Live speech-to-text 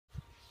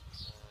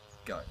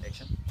Go,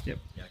 action. Yep.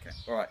 Yeah, okay.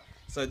 Alright,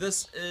 so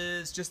this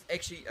is just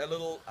actually a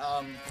little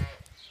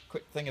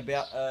quick thing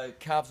about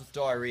calves with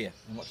diarrhea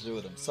and what to do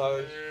with them.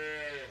 So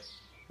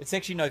it's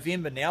actually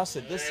November now,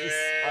 so this is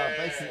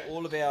basically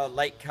all of our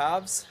late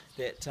calves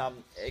that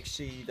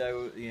actually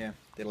they're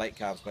late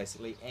calves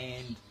basically,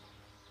 and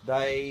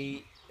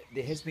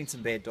there has been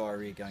some bad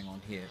diarrhea going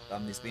on here.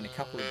 There's been a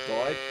couple have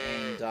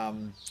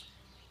died,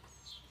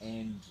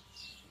 and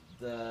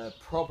the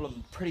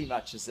problem pretty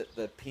much is that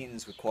the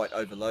pens were quite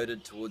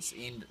overloaded towards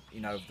the end,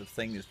 of the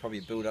thing. There's probably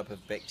a build-up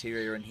of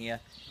bacteria in here,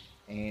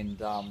 and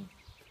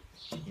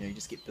you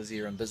just get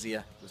busier and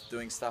busier with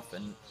doing stuff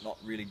and not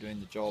really doing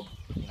the job,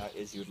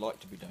 as you would like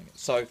to be doing it.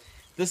 So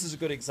this is a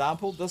good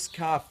example. This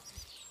calf,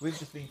 we've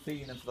just been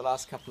feeding him for the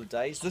last couple of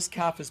days. This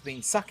calf has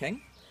been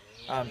sucking,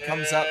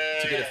 comes up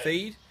to get a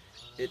feed.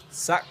 It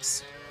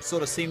sucks,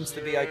 sort of seems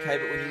to be okay,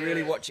 but when you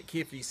really watch it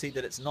carefully, you see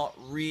that it's not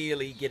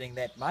really getting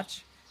that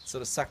much.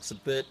 Sort of sucks a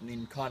bit and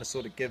then kind of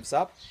sort of gives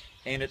up,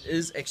 and it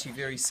is actually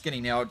very skinny.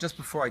 Now just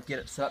before I get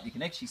it set up, you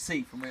can actually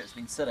see from where it's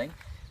been sitting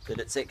that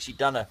it's actually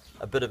done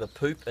a bit of a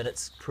poop, and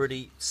it's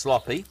pretty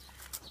sloppy.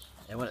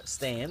 And when it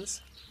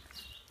stands,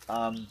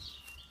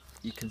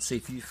 you can see,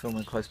 if you film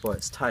in close by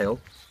its tail,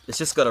 it's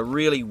just got a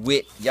really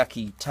wet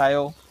yucky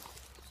tail,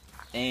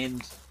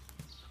 and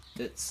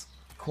it's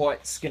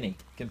quite skinny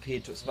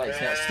compared to its face.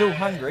 Now it's still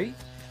hungry,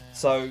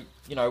 so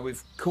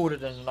we've caught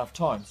it in enough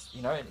times,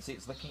 and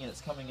it's licking and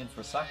it's coming in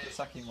for a suck. It's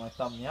sucking my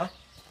thumb now,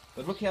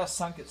 but look how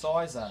sunk its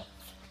eyes are.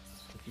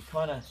 If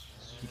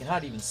you can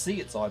hardly even see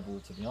its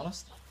eyeball, to be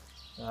honest,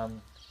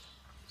 on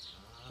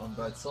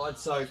both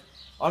sides. So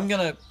I'm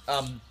gonna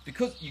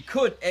because you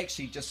could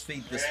actually just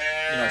feed this,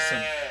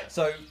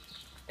 so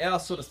our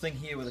sort of thing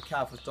here with a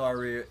calf with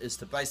diarrhea is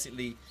to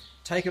basically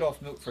take it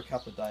off milk for a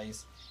couple of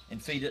days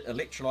and feed it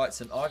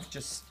electrolytes, and I've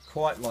just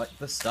quite like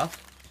this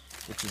stuff,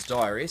 which is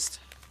Diarrest.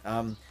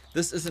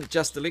 This isn't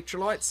just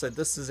electrolytes, so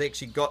this has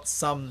actually got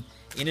some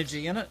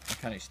energy in it. I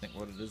can't actually think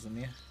what it is in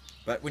there,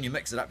 but when you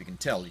mix it up, you can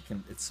tell.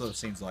 It sort of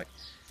seems like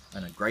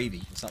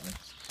gravy or something.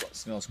 It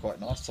smells quite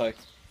nice. So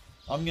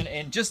I'm gonna,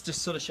 and just to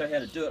sort of show how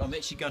to do it, I'm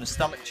actually going to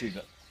stomach tube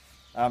it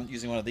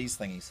using one of these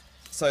thingies.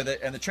 So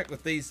the trick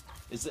with these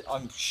is that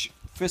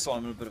first of all,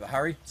 I'm in a bit of a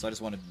hurry, so I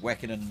just want to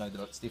whack it in and know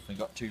that it's definitely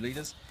got 2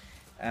 litres.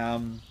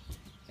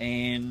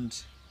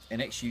 And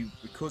actually,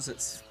 because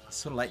it's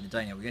sort of late in the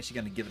day now, we're actually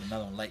going to give it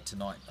another one late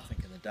tonight, I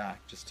think, in the dark,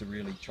 just to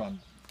really try and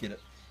get it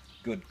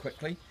good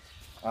quickly.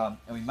 And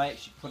we may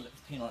actually put it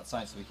pen on its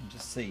own so we can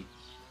just see.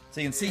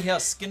 So you can see how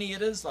skinny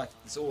it is, like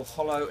it's all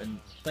hollow and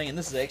thing. And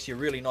this is actually a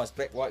really nice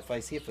black white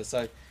face heifer,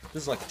 so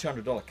this is like a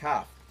 $200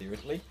 calf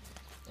theoretically.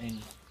 And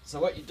so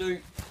what you do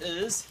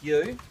is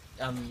you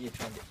try and get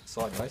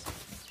sideways.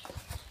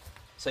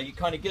 So you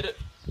kind of get it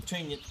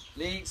between your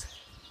legs.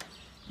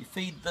 You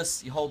feed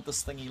this, you hold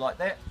this thingy like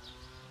that.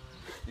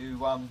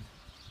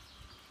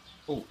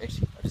 Oh,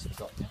 actually, I just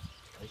forgot now.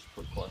 I should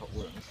put quite hot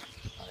water in this.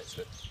 Oh, that's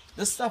good.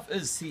 This stuff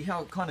is, see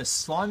how kind of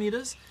slimy it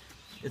is?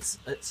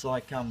 It's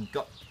like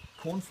got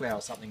corn flour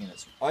or something in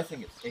it. I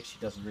think it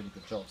actually does a really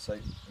good job. So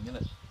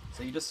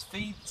you just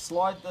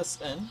slide this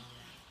in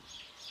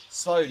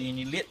slowly, and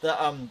you let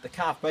the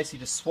calf basically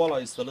just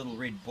swallows the little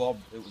red blob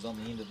that was on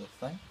the end of the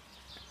thing.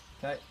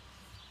 Okay.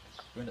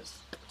 When it's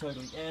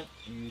totally in,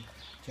 you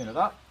turn it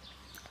up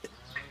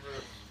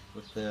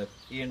with the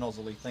air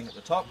nozzly thing at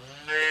the top,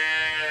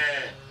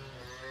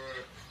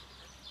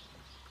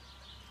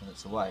 and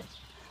it's away.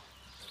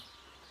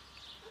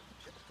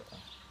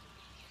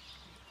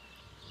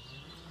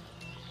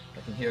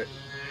 I can hear it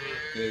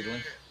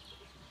gurgling.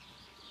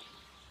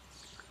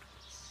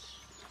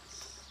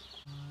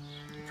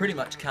 You pretty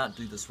much can't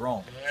do this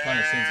wrong. It kind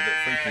of seems a bit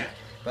freaky,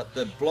 but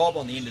the blob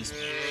on the end is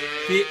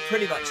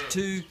pretty much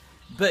too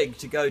big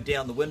to go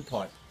down the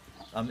windpipe.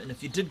 And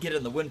if you did get it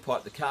in the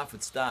windpipe, the calf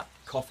would start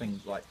coughing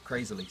like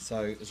crazily.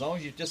 So as long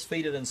as you just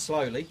feed it in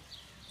slowly,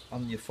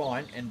 you're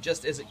fine. And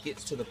just as it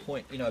gets to the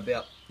point,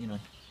 about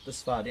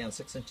this far down,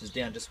 6 inches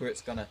down, just where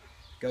it's going to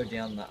go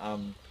down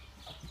the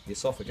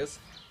esophagus.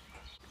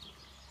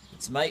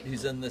 Its mate,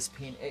 who's in this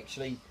pen,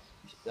 actually,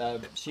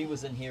 she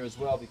was in here as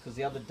well, because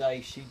the other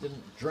day she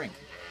didn't drink.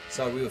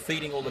 So we were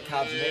feeding all the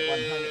calves, and that one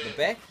hung at the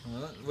back.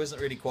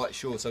 Wasn't really quite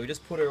sure, so we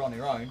just put her on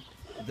her own.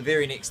 The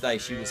very next day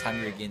she was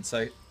hungry again,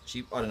 so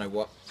I don't know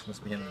what, she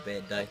must be having a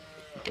bad day,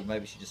 or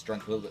maybe she just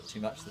drank a little bit too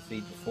much to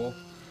feed before.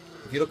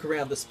 If you look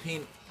around this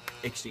pen,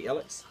 actually,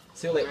 Alex,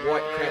 see all that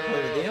white crap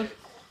over there?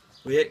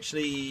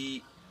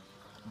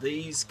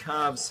 These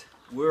calves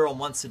were on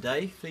once a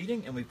day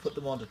feeding, and we put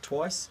them on to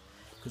twice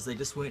because they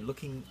just weren't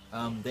looking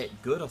that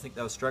good. I think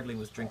they were struggling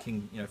with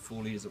drinking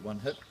 4 litres at one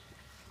hit,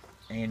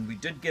 and we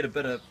did get a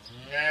lot of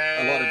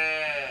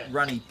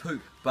runny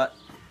poop, but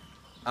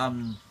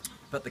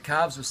the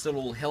calves were still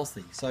all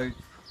healthy. So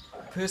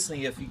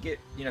personally, if you get,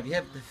 if you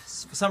have,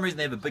 for some reason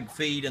they have a big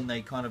feed and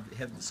they kind of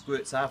have the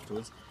squirts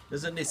afterwards, it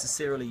isn't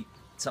necessarily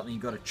something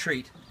you've got to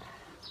treat,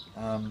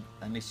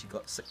 unless you've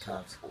got sick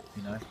calves,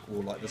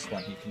 or like this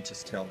one, you can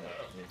just tell that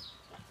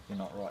they're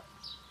not right.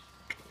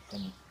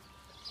 And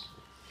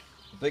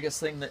The biggest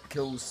thing that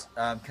kills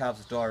calves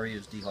with diarrhea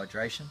is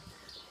dehydration.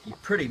 You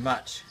pretty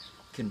much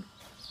can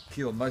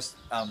cure most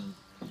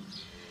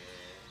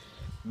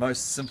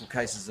simple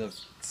cases of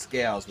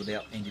scours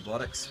without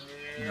antibiotics.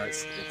 You know,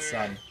 it's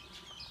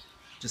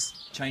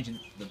just taking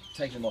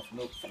them off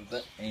milk for a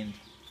bit and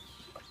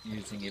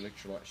using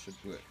electrolytes should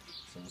work.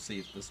 So we'll see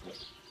if this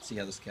works. See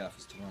how this calf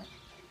is tomorrow.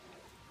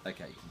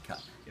 Okay, you can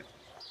cut. Yep.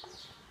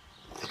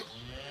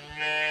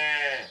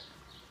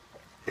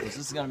 This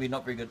is going to be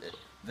not very good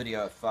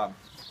video if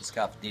this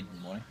calf is dead in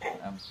the morning.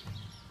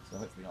 So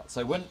hopefully not.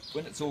 So when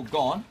it's all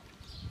gone,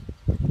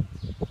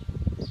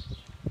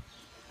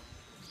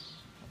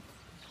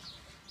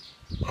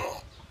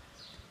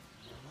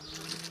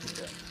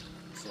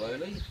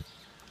 slowly,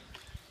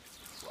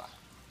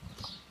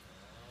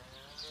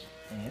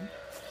 and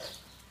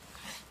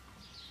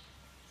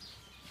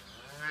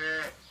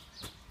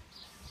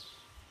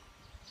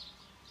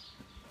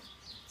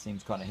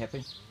seems kind of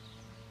happy.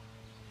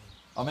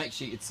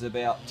 It's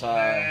about,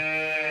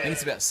 I think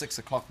it's about 6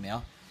 o'clock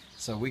now,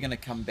 so we're going to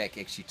come back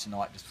actually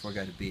tonight just before I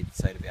go to bed,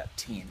 say at about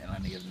 10, and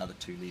only get another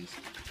 2 litres,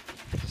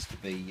 just to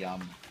be, you know,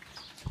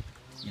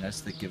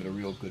 just to give it a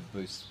real good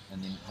boost,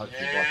 and then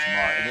hopefully by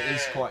tomorrow, and it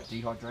is quite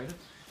dehydrated.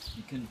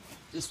 You can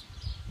just,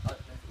 I don't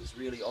know if it was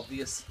really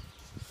obvious,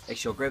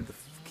 actually I'll grab the,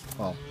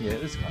 oh yeah,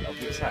 it is quite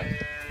obvious, hey?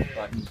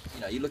 Like,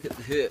 you know, you look at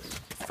her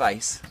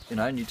face, you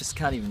know, and you just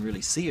can't even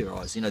really see her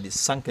eyes, you know, they're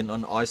sunken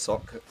on eye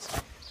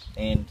sockets,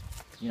 and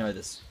you know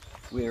this,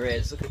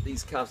 whereas look at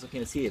these calves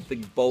looking at us here,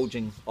 big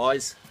bulging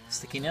eyes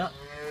sticking out.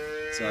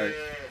 So,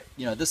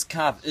 you know, this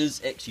calf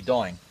is actually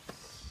dying,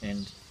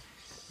 and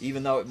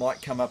even though it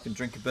might come up and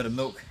drink a bit of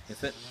milk,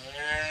 if it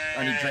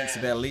only drinks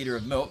about 1 litre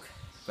of milk,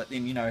 but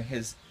then, you know,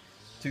 has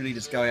 2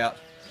 litres go out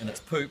in its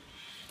poop,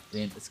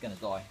 then it's going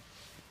to die.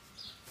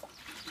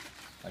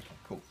 Okay,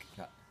 cool,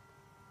 cut.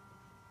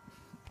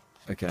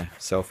 Okay,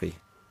 selfie.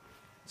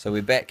 So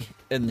we're back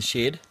in the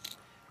shed.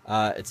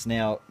 It's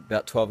now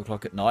about 12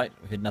 o'clock at night.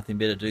 We've had nothing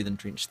better to do than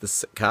drench this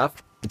sick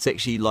calf. It's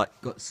actually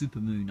like got super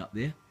moon up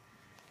there.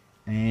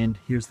 And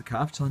here's the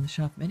calf tying the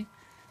shaft, Maddie.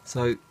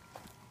 So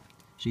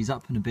she's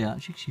up and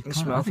about. She kind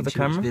of, I think she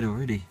looks better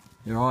already.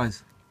 Her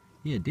eyes,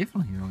 yeah,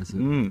 definitely her eyes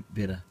are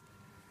better.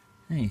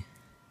 Hey,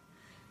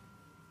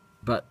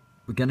 but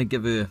we're going to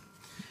give her,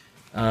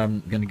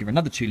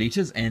 another 2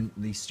 litres, and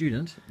the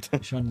student,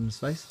 shining in his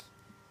face,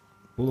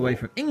 all the way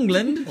from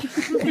England,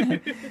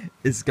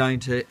 is going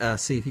to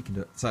see if he can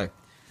do it. So,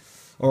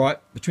 all right,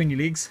 between your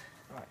legs.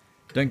 Right.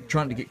 Don't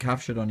try to get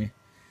calf shit on you.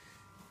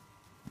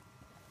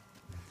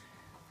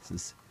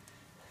 This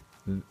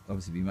will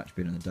obviously be much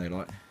better in the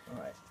daylight.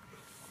 All right.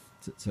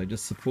 So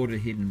just support her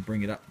head and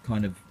bring it up.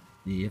 Kind of,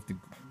 yeah, you have to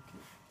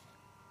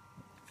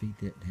feed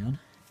that down.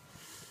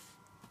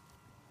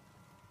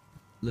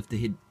 Lift the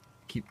head.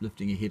 Keep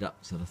lifting your head up,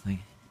 sort of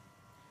thing.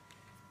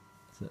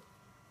 That's it.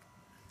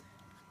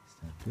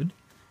 Start good.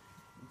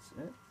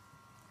 It.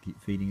 Keep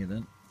feeding it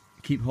in.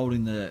 Keep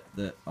holding the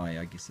oh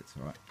yeah, I guess that's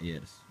alright. Yeah,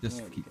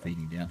 just keep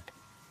feeding down.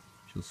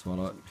 She'll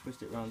swallow it.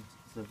 Twist it around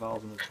the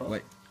valve in the top.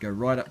 Wait, go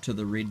right up to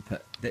the red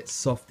pit. That's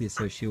soft there,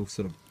 so she'll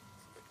sort of.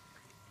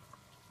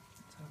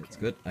 That's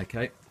good.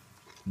 Okay.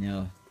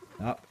 Now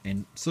up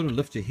and sort of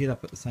lift your head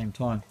up at the same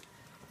time.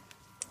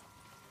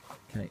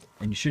 Okay,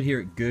 and you should hear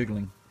it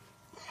gurgling.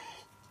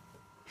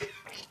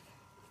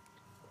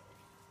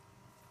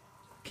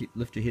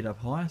 Lift your head up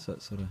higher, so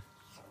it's sort of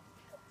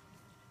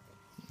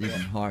even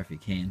higher if you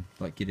can.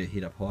 Like get her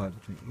head up higher.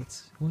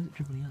 Why is it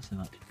dribbling out so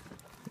much?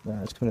 No,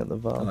 it's putting at the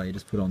valve. Oh, you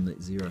just put on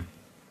that 0.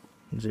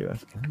 0. I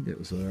think that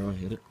was where I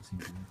had it.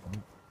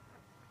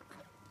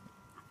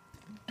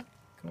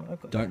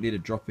 Don't let her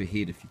drop her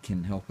head if you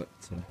can help it.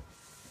 So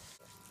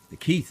the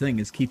key thing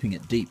is keeping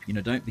it deep. You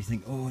know, don't be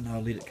thinking, oh no,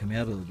 I'll let it come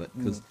out a little bit,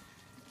 because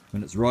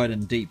when it's right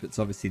in deep, it's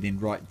obviously then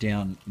right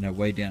down, you know,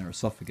 way down her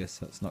esophagus,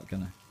 so it's not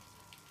gonna.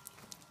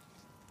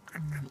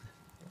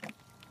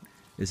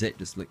 Is that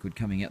just liquid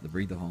coming out the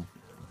breather hole,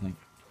 I think?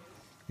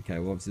 Okay,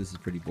 well obviously this is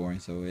pretty boring,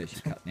 so we'll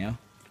actually cut now.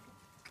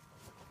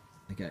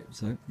 Okay,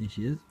 so there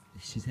she is.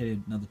 She's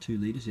had another 2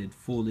 litres. She had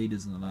 4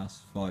 litres in the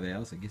last 5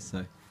 hours, I guess,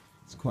 so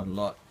it's quite a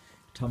lot.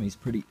 Tummy's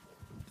pretty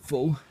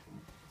full.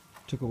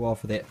 Took a while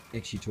for that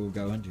actually to all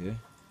go into her,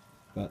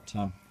 but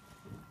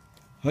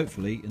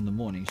hopefully in the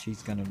morning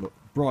she's going to look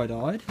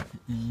bright-eyed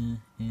and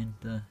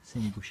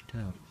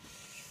semi-bushy-tailed.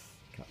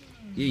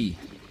 Yee.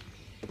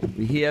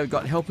 We're here, we've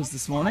got helpers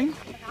this morning,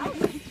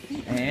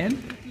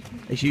 and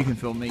actually you can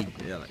film me,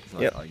 Alex,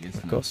 yep, I guess.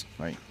 Of course.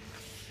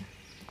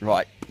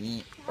 Right,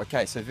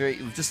 okay, so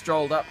we've just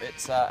strolled up,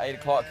 it's 8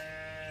 o'clock,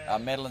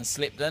 Madeline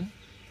slept in.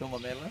 Film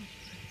on Madeline.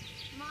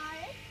 Mine?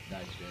 No,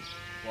 she didn't.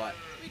 Why?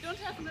 We don't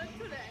have milk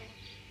today.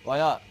 Why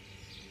not?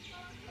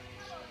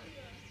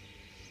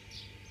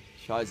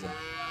 Scheiße. We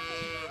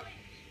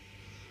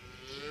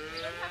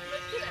don't have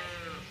milk today.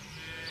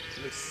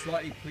 She looks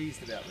slightly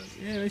pleased about this.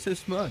 Yeah, they're so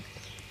smug.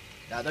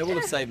 No, they will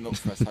have saved milk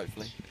for us,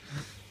 hopefully.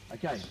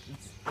 Okay,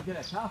 let's get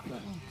our calf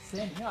done.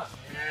 Standing up.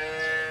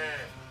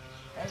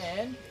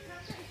 And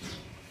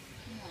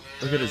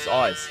look at his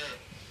eyes.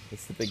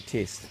 It's the big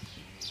test.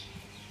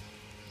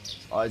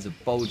 Eyes are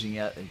bulging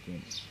out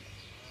again.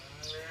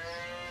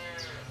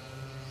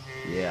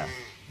 Yeah,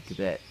 look at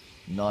that.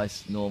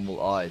 Nice,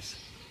 normal eyes.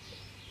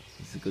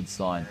 It's a good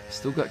sign.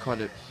 Still got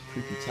quite a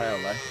creepy tail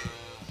though.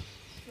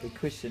 The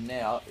question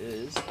now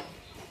is...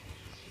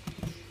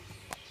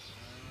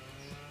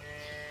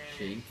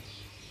 She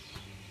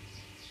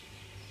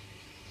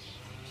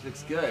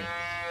looks good.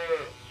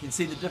 You can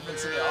see the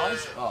difference in her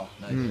eyes? Oh,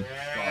 no, it's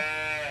gone.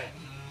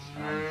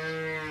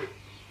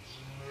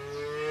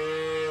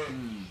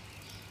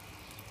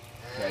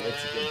 Okay,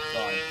 that's a good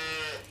sign.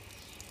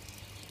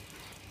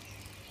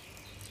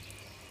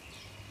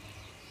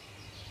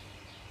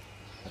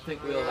 I think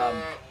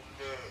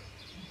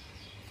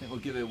we'll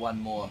give her one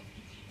more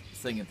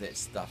thing of that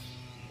stuff,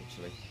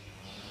 actually.